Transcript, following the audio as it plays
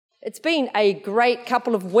It's been a great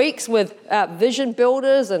couple of weeks with Vision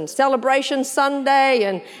Builders and Celebration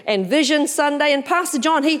Sunday and Vision Sunday. And Pastor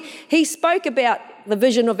John, he spoke about the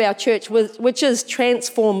vision of our church, which is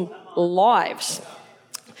transform lives.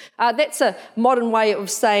 That's a modern way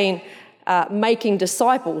of saying making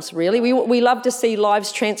disciples, really. We love to see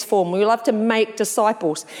lives transform. We love to make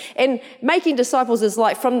disciples. And making disciples is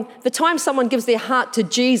like from the time someone gives their heart to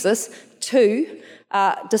Jesus to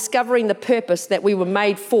discovering the purpose that we were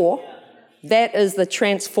made for. That is the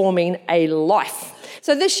transforming a life.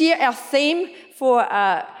 So this year our theme for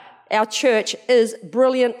our church is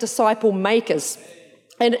Brilliant Disciple Makers.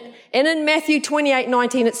 And in Matthew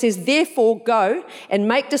 28:19 it says, "Therefore go and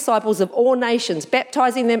make disciples of all nations,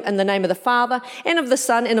 baptizing them in the name of the Father and of the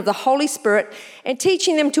Son and of the Holy Spirit, and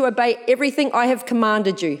teaching them to obey everything I have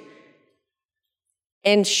commanded you.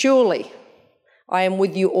 And surely I am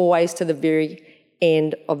with you always to the very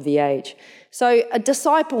end of the age." So a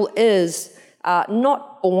disciple is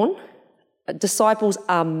not born. Disciples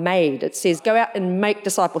are made. It says, go out and make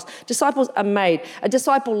disciples. Disciples are made. A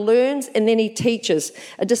disciple learns and then he teaches.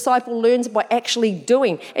 A disciple learns by actually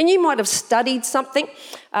doing. And you might have studied something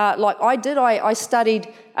like I did. I studied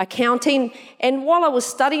accounting, and while I was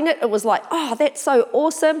studying it, it was like, oh, that's so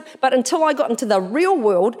awesome. But until I got into the real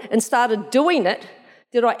world and started doing it,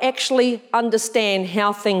 did I actually understand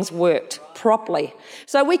how things worked properly.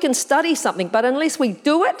 So we can study something, but unless we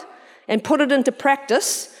do it and put it into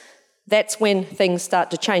practice, that's when things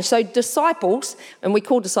start to change. So disciples, and we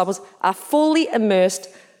call disciples, are fully immersed,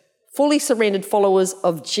 fully surrendered followers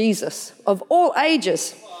of Jesus, of all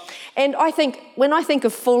ages. And I think, when I think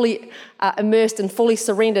of fully immersed and fully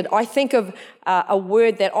surrendered, I think of a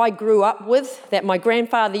word that I grew up with, that my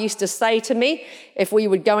grandfather used to say to me. If we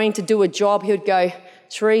were going to do a job, he would go,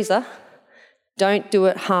 "Teresa, don't do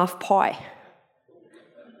it half pie."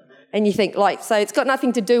 And you think, so it's got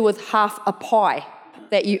nothing to do with half a pie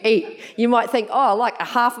that you eat. You might think, oh, like a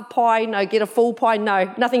half a pie, no, get a full pie.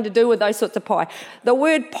 No, nothing to do with those sorts of pie. The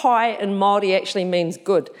word pie in Māori actually means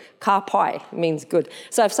good. Ka pai means good.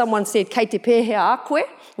 So if someone said, "Kei te pēhea a koe,"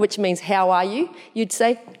 which means how are you, you'd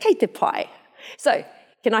say, "Kei te pai." So,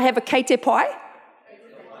 can I have a kei te pai?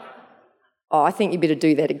 Oh, I think you better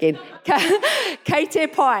do that again. Kei te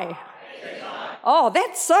pai. Oh,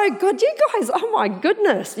 that's so good. You guys, oh my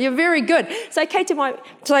goodness, you're very good. So, kei te pai,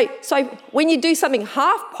 so when you do something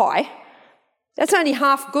half pie, that's only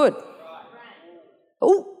half good.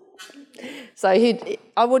 Oh. So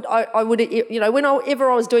I would,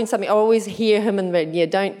 whenever I was doing something, I always hear him and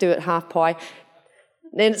don't do it half pie.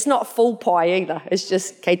 Then it's not full pie either. It's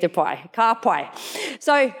just kei te pai, ka pai.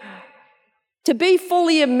 So to be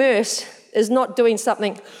fully immersed is not doing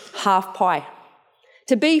something half pie.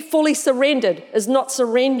 To be fully surrendered is not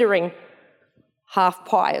surrendering half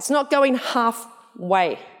pie. It's not going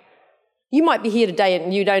halfway. You might be here today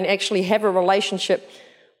and you don't actually have a relationship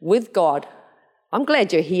with God. I'm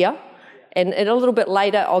glad you're here. And a little bit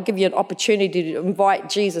later, I'll give you an opportunity to invite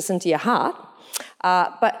Jesus into your heart.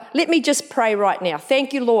 But let me just pray right now.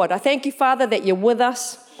 Thank you, Lord. I thank you, Father, that you're with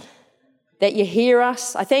us, that you hear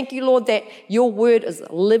us. I thank you, Lord, that your word is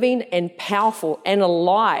living and powerful and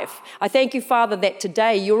alive. I thank you, Father, that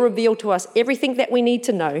today you'll reveal to us everything that we need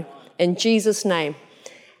to know. In Jesus' name,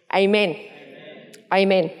 amen.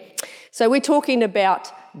 Amen. So we're talking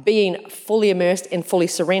about being fully immersed and fully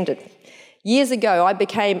surrendered. Years ago, I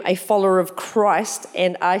became a follower of Christ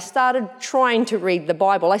and I started trying to read the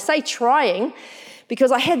Bible. I say trying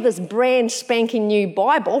because I had this brand spanking new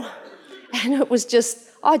Bible and it was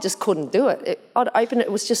I just couldn't do it. I'd open it,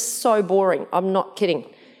 it was just so boring. I'm not kidding.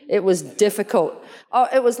 It was difficult.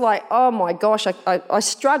 It was like, oh my gosh, I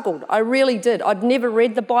struggled. I really did. I'd never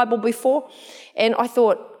read the Bible before. And I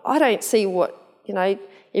thought, I don't see what,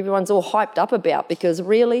 everyone's all hyped up about because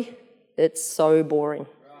really, it's so boring.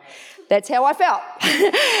 That's how I felt.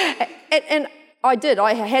 and I did.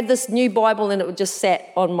 I had this new Bible and it just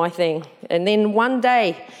sat on my thing. And then one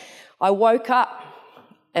day I woke up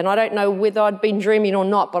and I don't know whether I'd been dreaming or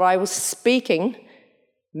not, but I was speaking,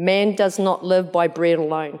 man does not live by bread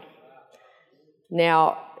alone.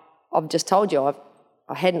 Now, I've just told you,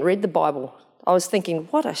 I hadn't read the Bible. I was thinking,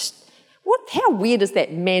 how weird is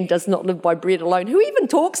that, man does not live by bread alone? Who even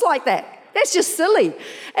talks like that? That's just silly.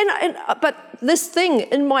 But this thing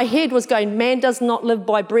in my head was going, man does not live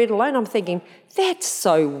by bread alone. I'm thinking, that's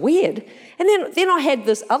so weird. And then I had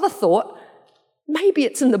this other thought, maybe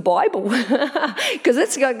it's in the Bible because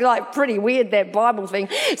it's like pretty weird, that Bible thing.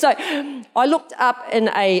 So I looked up in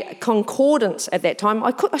a concordance at that time.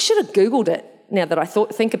 I should have Googled it now that I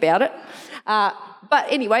think about it. But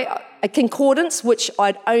anyway, a concordance, which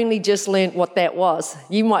I'd only just learned what that was.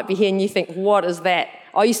 You might be here and you think, what is that?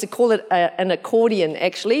 I used to call it an accordion,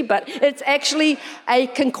 actually, but it's actually a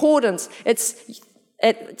concordance.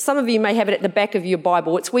 Some of you may have it at the back of your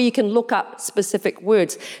Bible. It's where you can look up specific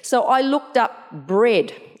words. So I looked up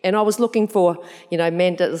bread, and I was looking for,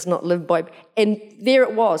 man does not live by, and there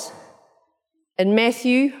it was. In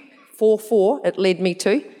Matthew 4:4, it led me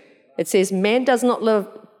to, it says, man does not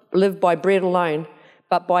live by bread alone,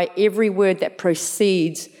 but by every word that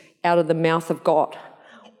proceeds out of the mouth of God.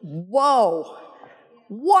 Whoa!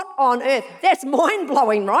 What on earth? That's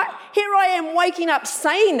mind-blowing, right? Here I am waking up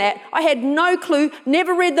saying that. I had no clue,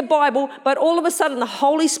 never read the Bible, but all of a sudden the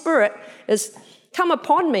Holy Spirit has come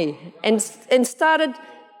upon me and started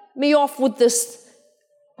me off with this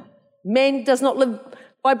man does not live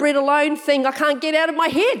by bread alone thing I can't get out of my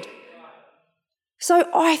head. So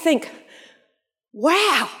I think,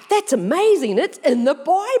 wow, that's amazing. It's in the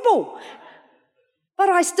Bible. But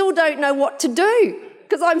I still don't know what to do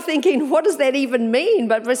because I'm thinking, what does that even mean?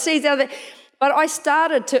 But I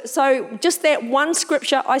started to, so just that one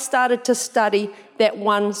scripture, I started to study that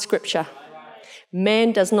one scripture.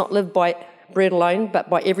 Man does not live by bread alone, but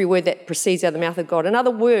by every word that proceeds out of the mouth of God. In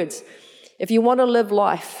other words, if you want to live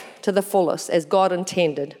life to the fullest as God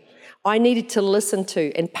intended, I needed to listen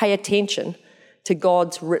to and pay attention to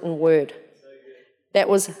God's written word. That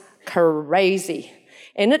was crazy.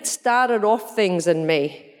 And it started off things in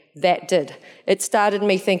me, that did. It started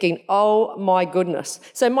me thinking, oh my goodness.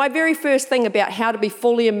 So my very first thing about how to be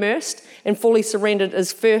fully immersed and fully surrendered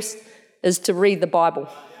is to read the Bible.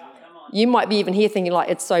 You might be even here thinking like,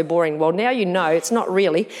 it's so boring. Well, now you know, it's not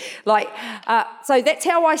really. So that's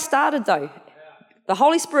how I started though. The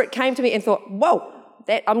Holy Spirit came to me and thought, whoa,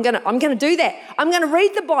 I'm gonna do that. I'm gonna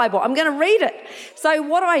read the Bible. I'm gonna read it. So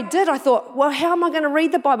what I did, I thought, well, how am I gonna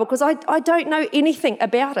read the Bible? Because I don't know anything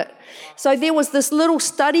about it. So there was this little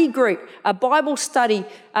study group, a Bible study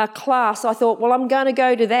class. I thought, well, I'm gonna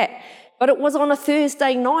go to that. But it was on a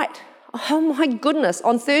Thursday night. Oh my goodness,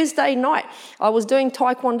 on Thursday night. I was doing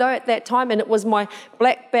Taekwondo at that time, and it was my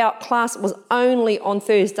black belt class. It was only on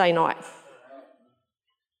Thursday night.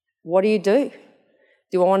 What do?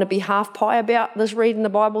 Do I want to be half pie about this reading the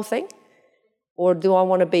Bible thing? Or do I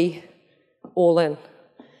want to be all in?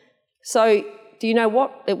 So, do you know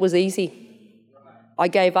what? It was easy. I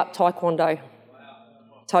gave up Taekwondo.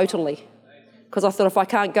 Totally. Because I thought if I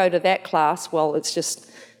can't go to that class, well, it's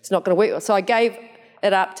not going to work. So I gave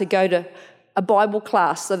it up to go to a Bible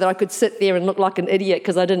class so that I could sit there and look like an idiot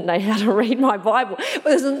because I didn't know how to read my Bible.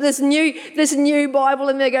 There's this new Bible,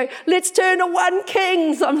 and they go, let's turn to 1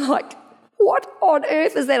 Kings. I'm like, what on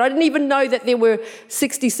earth is that? I didn't even know that there were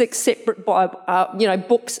 66 separate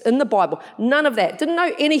books in the Bible. None of that. Didn't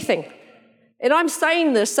know anything. And I'm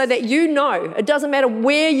saying this so that you know it doesn't matter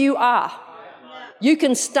where you are. You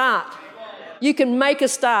can start. You can make a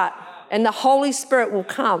start, and the Holy Spirit will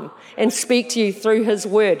come and speak to you through His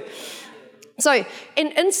Word. So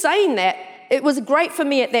in saying that, it was great for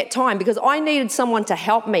me at that time because I needed someone to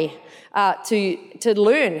help me to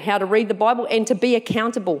learn how to read the Bible and to be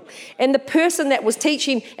accountable. And the person that was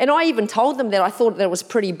teaching, and I even told them that I thought that it was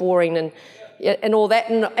pretty boring and all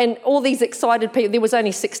that, and all these excited people. There was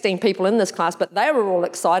only 16 people in this class, but they were all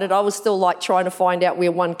excited. I was still like trying to find out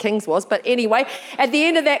where 1 Kings was. But anyway, at the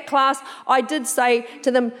end of that class, I did say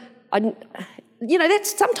to them,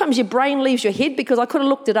 that's sometimes your brain leaves your head, because I could have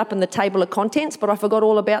looked it up in the table of contents, but I forgot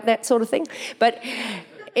all about that sort of thing. But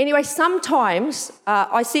anyway, sometimes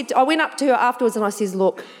I went up to her afterwards and I says,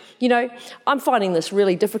 look, I'm finding this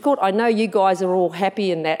really difficult. I know you guys are all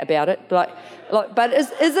happy and that about it, but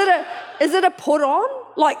is it a put on?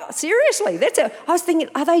 Like, seriously, I was thinking,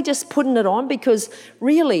 are they just putting it on? Because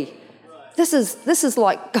really, this is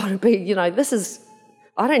like got to be, I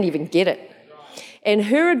don't even get it. And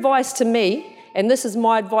her advice to me, and this is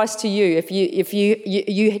my advice to you, if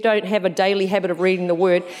you don't have a daily habit of reading the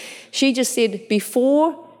Word, she just said,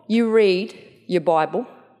 before you read your Bible,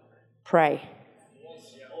 pray.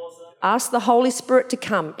 Ask the Holy Spirit to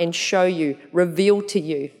come and show you, reveal to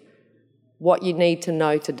you what you need to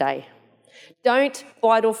know today. Don't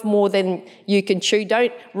bite off more than you can chew.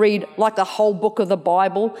 Don't read like the whole book of the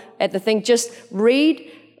Bible at the thing. Just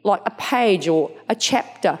read like a page or a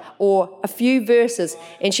chapter or a few verses.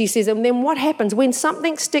 And she says, and then what happens when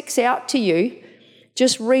something sticks out to you?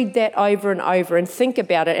 Just read that over and over and think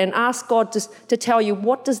about it and ask God to tell you,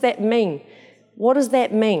 what does that mean? What does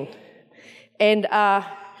that mean? And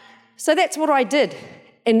so that's what I did.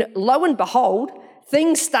 And lo and behold,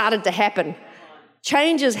 things started to happen.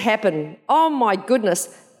 Changes happened. Oh my goodness.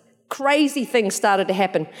 Crazy things started to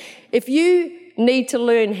happen. If you need to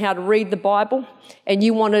learn how to read the Bible and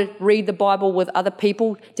you want to read the Bible with other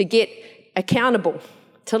people to get accountable,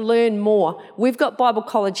 to learn more, we've got Bible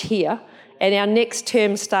College here, and our next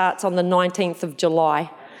term starts on the 19th of July.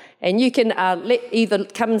 And you can either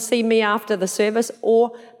come and see me after the service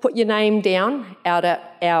or put your name down out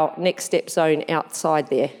at our Next Step Zone outside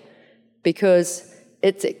there, because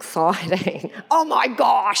it's exciting. Oh my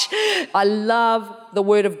gosh. I love the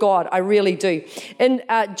Word of God. I really do. In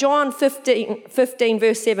John 15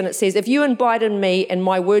 verse 7, it says, "If you abide in me and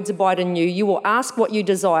my words abide in you, you will ask what you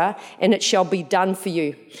desire and it shall be done for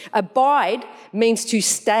you." Abide means to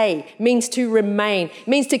stay, means to remain,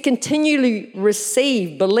 means to continually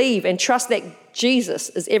receive, believe, and trust that Jesus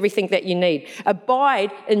is everything that you need. Abide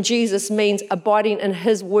in Jesus means abiding in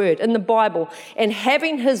His Word, in the Bible, and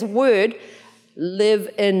having His Word live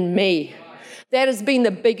in me. That has been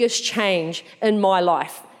the biggest change in my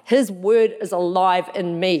life. His Word is alive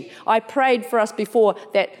in me. I prayed for us before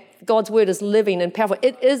that God's Word is living and powerful.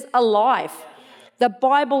 It is alive. The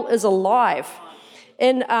Bible is alive.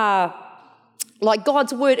 And like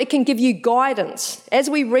God's Word, it can give you guidance. As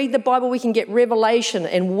we read the Bible, we can get revelation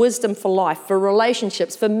and wisdom for life, for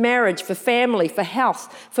relationships, for marriage, for family, for health,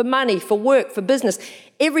 for money, for work, for business,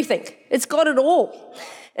 everything. It's got it all.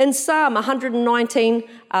 In Psalm 119,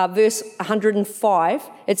 verse 105,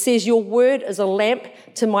 it says, "Your word is a lamp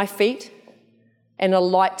to my feet and a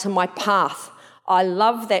light to my path." I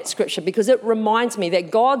love that scripture because it reminds me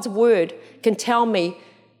that God's word can tell me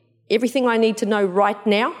everything I need to know right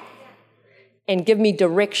now and give me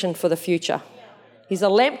direction for the future. He's a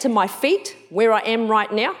lamp to my feet, where I am right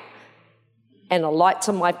now, and a light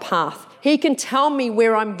to my path. He can tell me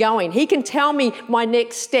where I'm going. He can tell me my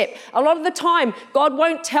next step. A lot of the time, God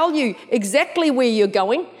won't tell you exactly where you're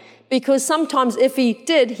going, because sometimes if He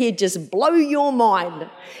did, He'd just blow your mind.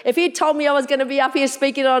 If He'd told me I was going to be up here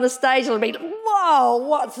speaking on a stage, I'd be like, whoa,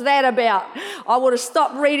 what's that about? I would have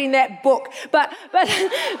stopped reading that book. But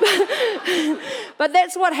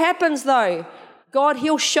that's what happens though. God,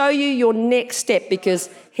 He'll show you your next step because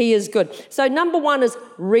He is good. So number one is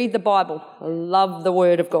read the Bible. I love the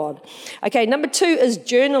Word of God. Okay, number two is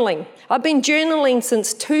journaling. I've been journaling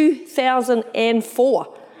since 2004.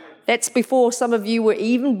 That's before some of you were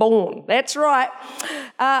even born. That's right.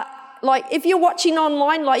 Like if you're watching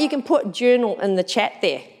online, like you can put journal in the chat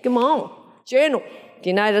there. Come on, journal. Do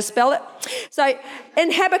you know how to spell it? So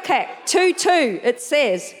in Habakkuk 2:2, it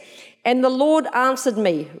says, "And the Lord answered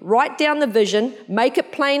me, write down the vision, make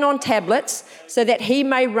it plain on tablets, so that he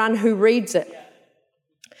may run who reads it."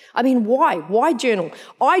 I mean, why? Why journal?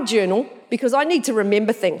 I journal because I need to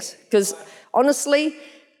remember things. Because honestly,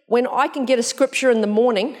 when I can get a scripture in the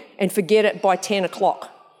morning and forget it by 10 o'clock,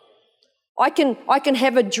 I can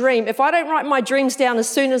have a dream. If I don't write my dreams down as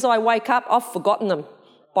soon as I wake up, I've forgotten them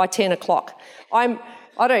by 10 o'clock. I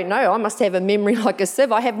don't know, I must have a memory like a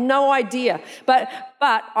sieve. I have no idea. But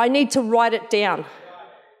I need to write it down.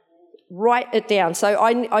 Write it down. So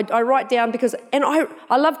I write down because, and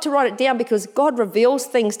I love to write it down because God reveals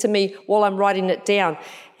things to me while I'm writing it down.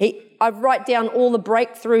 I write down all the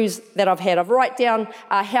breakthroughs that I've had. I write down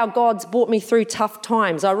how God's brought me through tough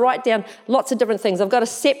times. I write down lots of different things. I've got a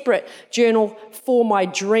separate journal for my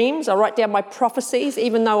dreams. I write down my prophecies,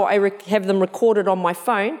 even though I have them recorded on my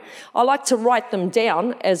phone. I like to write them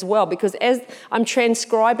down as well because as I'm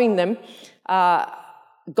transcribing them,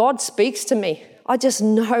 God speaks to me. I just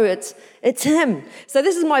know it's Him. So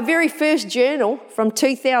this is my very first journal from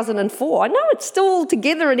 2004. I know it's still all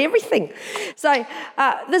together and everything. So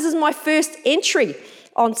this is my first entry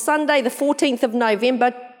on Sunday, the 14th of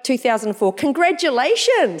November, 2004.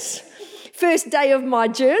 Congratulations. First day of my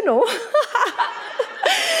journal.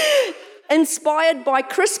 Inspired by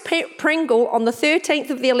Chris Pringle on the 13th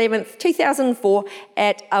of the 11th, 2004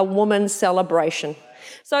 at a women's celebration.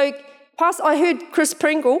 So I heard Chris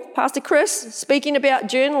Pringle, Pastor Chris, speaking about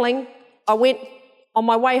journaling. I went on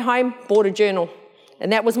my way home, bought a journal.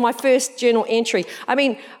 And that was my first journal entry. I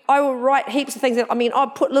mean, I will write heaps of things.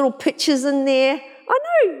 I'd put little pictures in there. I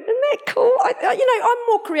know, isn't that cool? I'm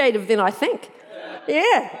more creative than I think.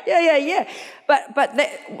 Yeah. But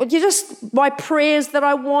my prayers that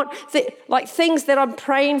I want, like things that I'm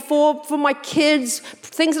praying for my kids,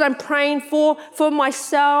 things that I'm praying for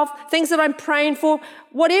myself, things that I'm praying for,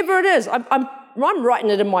 whatever it is, I'm writing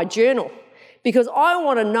it in my journal because I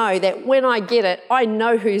want to know that when I get it, I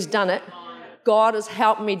know who's done it. God has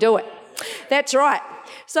helped me do it. That's right.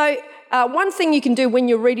 So one thing you can do when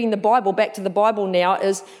you're reading the Bible, back to the Bible now,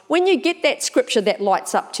 is when you get that scripture that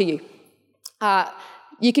lights up to you,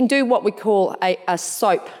 you can do what we call a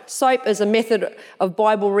SOAP. SOAP is a method of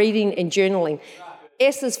Bible reading and journaling.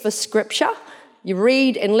 S is for scripture. You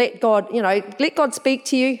read and let God speak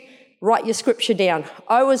to you. write your scripture down.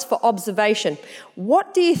 O is for observation.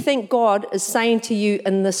 What do you think God is saying to you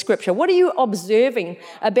in the scripture? What are you observing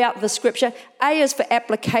about the scripture? A is for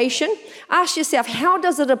application. Ask yourself, how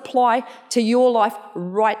does it apply to your life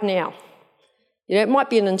right now? You know, it might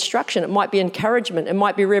be an instruction, it might be encouragement, it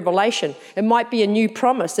might be revelation, it might be a new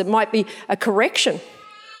promise, it might be a correction.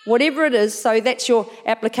 Whatever it is, so that's your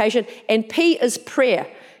application. And P is prayer.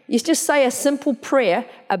 You just say a simple prayer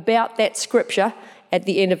about that scripture at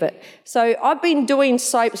the end of it. So I've been doing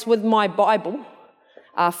soaps with my Bible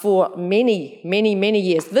for many, many, many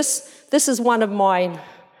years. This is one of my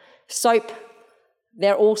soap.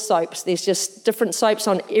 They're all soaps. There's just different soaps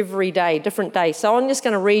on every day, different days. So I'm just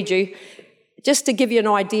going to read you just to give you an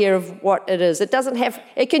idea of what it is. It doesn't have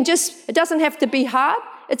to be hard.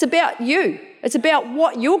 It's about you. It's about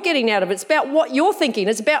what you're getting out of it. It's about what you're thinking.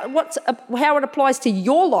 It's about how it applies to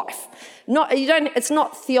your life. It's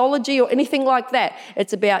not theology or anything like that.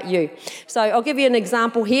 It's about you. So I'll give you an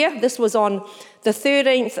example here. This was on the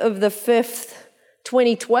 13th of the 5th,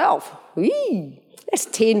 2012. That's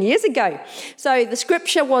 10 years ago. So the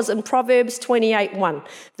scripture was in Proverbs 28:1.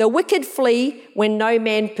 The wicked flee when no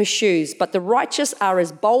man pursues, but the righteous are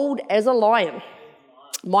as bold as a lion.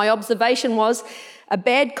 My observation was a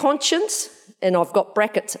bad conscience, and I've got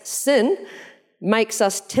brackets, sin, makes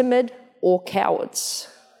us timid or cowards.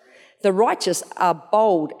 The righteous are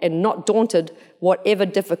bold and not daunted, whatever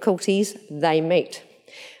difficulties they meet.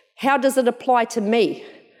 How does it apply to me?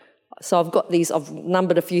 So I've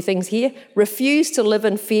numbered a few things here. Refuse to live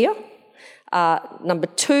in fear. Number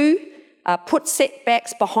 2, put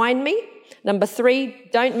setbacks behind me. Number 3,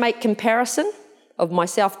 don't make comparison of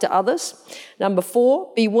myself to others. Number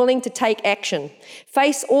 4, be willing to take action.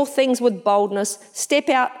 Face all things with boldness. Step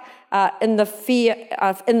out in the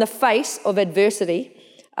face of adversity.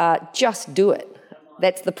 Just do it.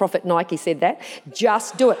 That's the prophet Nike said that.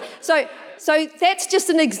 Just do it. So that's just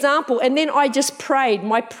an example. And then I just prayed.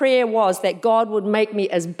 My prayer was that God would make me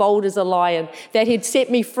as bold as a lion, that he'd set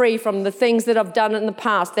me free from the things that I've done in the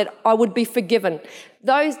past, that I would be forgiven.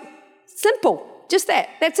 Those, simple, just that.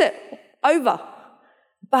 That's it. Over.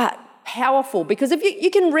 But powerful, because if you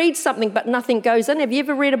can read something but nothing goes in. Have you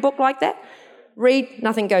ever read a book like that? Read,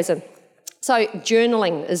 nothing goes in. So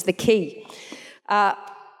journaling is the key. I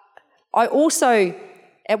also,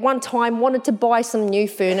 at one time, wanted to buy some new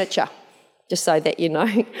furniture, just so that you know.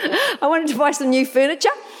 I wanted to buy some new furniture,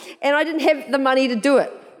 and I didn't have the money to do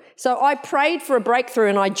it. So I prayed for a breakthrough,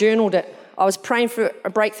 and I journaled it. I was praying for a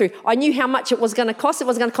breakthrough. I knew how much it was going to cost. It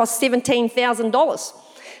was going to cost $17,000.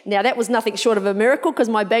 Now, that was nothing short of a miracle because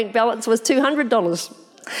my bank balance was $200.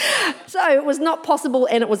 So it was not possible,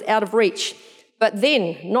 and it was out of reach. But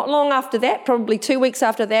then, not long after that, probably 2 weeks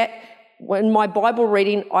after that, in my Bible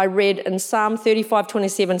reading, I read in Psalm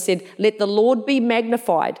 35:27 said, "Let the Lord be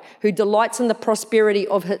magnified, who delights in the prosperity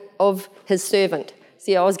of his servant."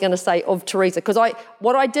 See, I was going to say of Teresa, because I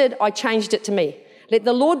changed it to me. Let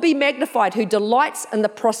the Lord be magnified, who delights in the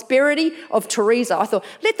prosperity of Teresa. I thought,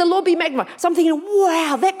 let the Lord be magnified. So I'm thinking,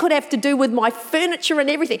 wow, that could have to do with my furniture and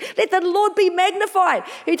everything. Let the Lord be magnified,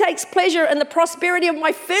 who takes pleasure in the prosperity of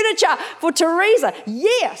my furniture for Teresa.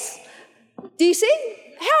 Yes. Do you see?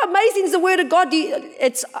 How amazing is the word of God?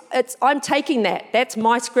 I'm taking that. That's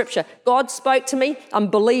my scripture. God spoke to me. I'm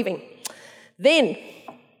believing. Then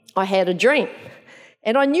I had a dream,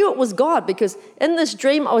 and I knew it was God because in this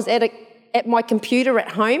dream I was at my computer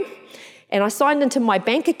at home, and I signed into my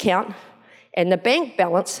bank account, and the bank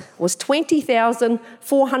balance was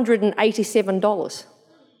 $20,487.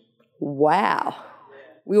 Wow.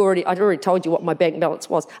 I'd already told you what my bank balance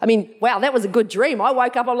was. I mean, wow, that was a good dream. I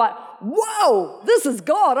woke up, I'm like, whoa, this is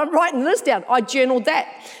God. I'm writing this down. I journaled that.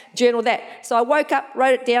 So I woke up,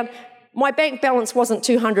 wrote it down. My bank balance wasn't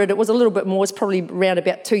 200. It was a little bit more. It's probably around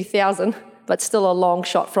about 2,000, but still a long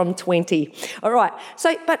shot from 20. All right.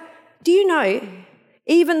 So, but do you know,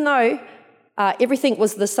 even though everything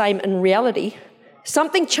was the same in reality,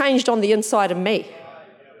 something changed on the inside of me.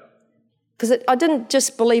 Because I didn't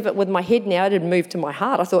just believe it with my head now, it had moved to my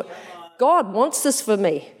heart. I thought, God wants this for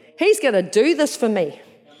me. He's going to do this for me.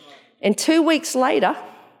 And 2 weeks later,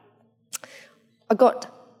 I got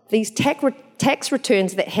these tax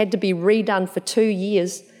returns that had to be redone for 2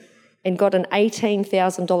 years and got an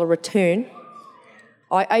 $18,000 return.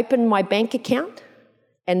 I opened my bank account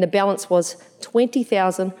and the balance was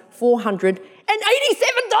 $20,487.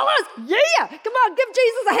 Yeah! Come on, give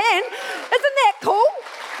Jesus a hand. Isn't that cool?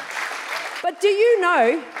 But do you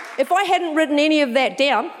know, if I hadn't written any of that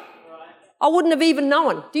down, I wouldn't have even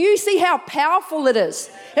known. Do you see how powerful it is?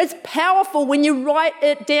 It's powerful when you write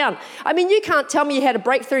it down. I mean, you can't tell me you had a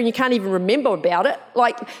breakthrough and you can't even remember about it.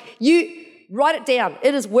 Like, Write it down.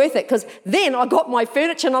 It is worth it, because then I got my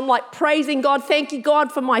furniture and I'm like praising God. Thank you,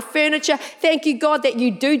 God, for my furniture. Thank you, God, that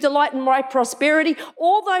you do delight in my prosperity.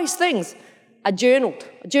 All those things are journaled.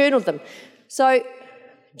 I journaled them. So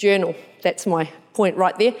journal. That's my point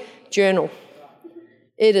right there. Journal.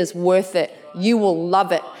 It is worth it. You will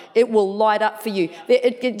love it. It will light up for you.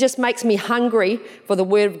 It just makes me hungry for the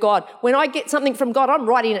Word of God. When I get something from God, I'm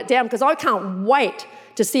writing it down because I can't wait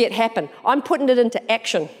to see it happen. I'm putting it into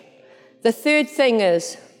action. The third thing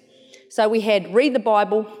is, so we had read the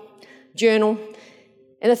Bible, journal,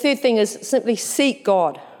 and the third thing is simply seek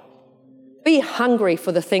God. Be hungry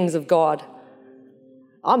for the things of God.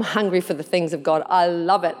 I'm hungry for the things of God. I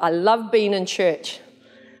love it. I love being in church.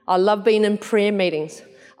 I love being in prayer meetings.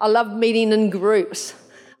 I love meeting in groups.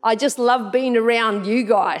 I just love being around you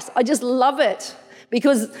guys. I just love it,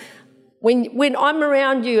 because when I'm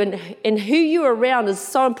around you and who you're around is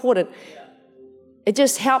so important. It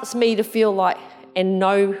just helps me to feel like and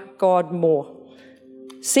know God more.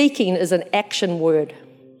 Seeking is an action word.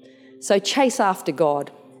 So chase after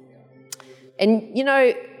God. And,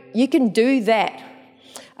 you can do that.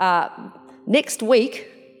 Next week,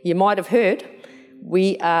 you might have heard,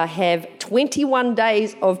 we have 21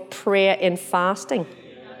 days of prayer and fasting.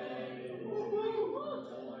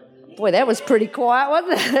 Boy, that was pretty quiet,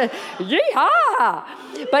 wasn't it? Yeehaw!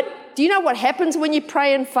 But do you know what happens when you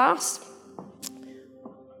pray and fast?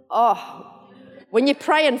 When you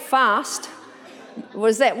pray and fast,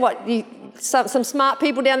 was that what? Some smart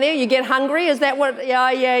people down there, you get hungry? Is that what?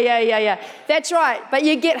 Yeah. That's right. But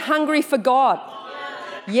you get hungry for God.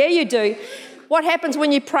 Yeah, you do. What happens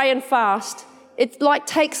when you pray and fast? It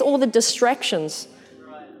takes all the distractions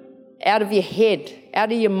out of your head,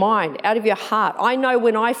 out of your mind, out of your heart. I know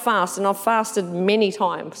when I fast, and I've fasted many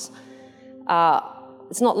times,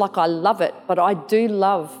 it's not like I love it, but I do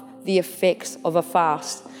love the effects of a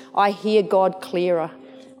fast. I hear God clearer.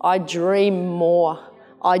 I dream more.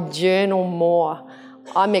 I journal more.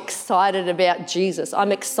 I'm excited about Jesus.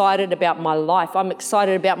 I'm excited about my life. I'm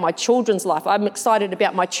excited about my children's life. I'm excited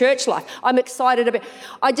about my church life. I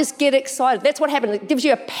just get excited. That's what happens. It gives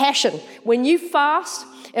you a passion. When you fast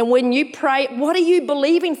and when you pray, what are you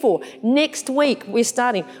believing for? Next week, we're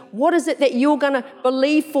starting. What is it that you're going to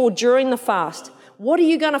believe for during the fast? What are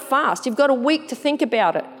you going to fast? You've got a week to think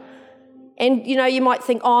about it. And, you might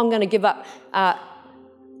think, I'm going to give up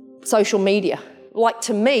social media.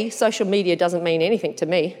 To me, social media doesn't mean anything to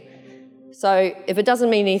me. So if it doesn't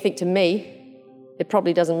mean anything to me, it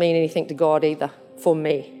probably doesn't mean anything to God either, for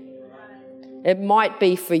me. It might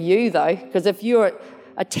be for you, though, because if you're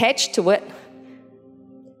attached to it,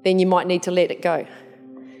 then you might need to let it go.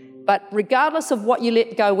 But regardless of what you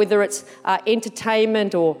let go, whether it's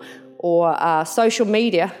entertainment or social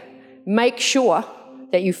media, make sure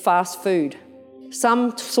that you fast food,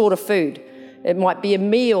 some sort of food. It might be a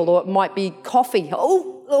meal, or it might be coffee.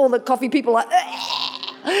 Oh, the coffee people are,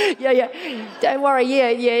 yeah. Don't worry,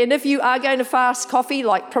 yeah. And if you are going to fast coffee,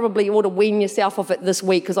 probably you ought to wean yourself off it this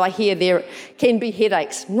week, because I hear there can be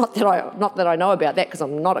headaches. Not that I know about that, because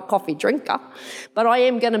I'm not a coffee drinker, but I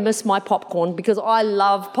am going to miss my popcorn because I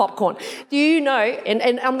love popcorn. Do you know?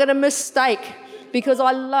 And I'm going to miss steak because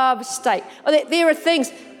I love steak. There are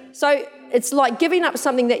things. So it's like giving up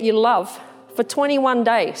something that you love for 21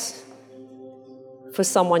 days. For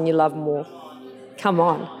someone you love more. Come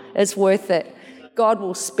on, it's worth it. God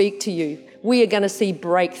will speak to you. We are going to see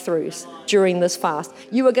breakthroughs during this fast.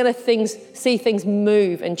 You are going to see things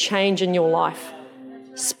move and change in your life.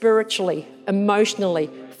 Spiritually, emotionally,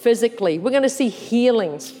 physically. We're going to see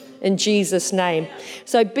healings in Jesus' name.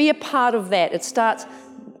 So be a part of that. It starts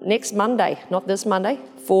next Monday, not this Monday,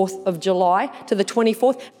 4th of July to the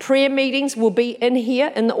 24th. Prayer meetings will be in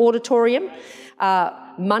here in the auditorium.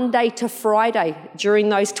 Monday to Friday during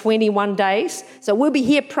those 21 days. So we'll be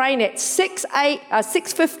here praying at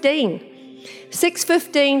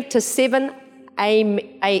 6:15 to 7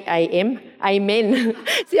 a.m. Amen.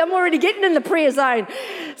 See, I'm already getting in the prayer zone.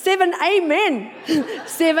 7 amen.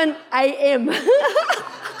 7 a.m.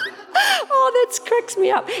 Oh, that cracks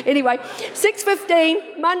me up. Anyway,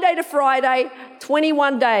 6:15, Monday to Friday,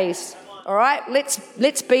 21 days. All right,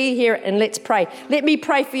 let's be here and let's pray. Let me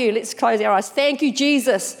pray for you. Let's close our eyes. Thank you,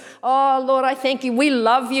 Jesus. Oh, Lord, I thank you. We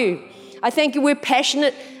love you. I thank you. We're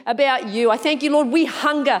passionate about you. I thank you, Lord. We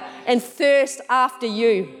hunger and thirst after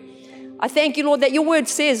you. I thank you, Lord, that your word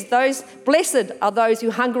says those blessed are those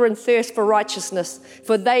who hunger and thirst for righteousness,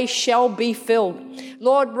 for they shall be filled.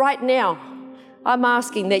 Lord, right now, I'm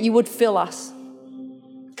asking that you would fill us.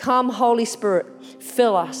 Come, Holy Spirit,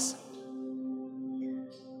 fill us.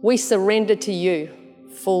 We surrender to you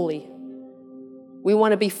fully. We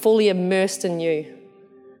want to be fully immersed in you.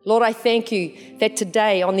 Lord, I thank you that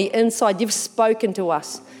today on the inside you've spoken to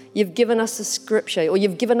us. You've given us a scripture, or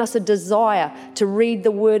you've given us a desire to read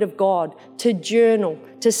the Word of God, to journal,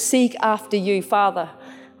 to seek after you, Father.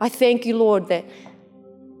 I thank you, Lord, that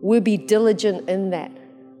we'll be diligent in that.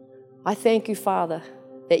 I thank you, Father,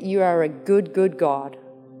 that you are a good, good God.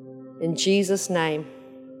 In Jesus' name,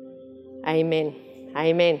 amen.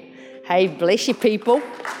 Amen. Hey, bless you, people.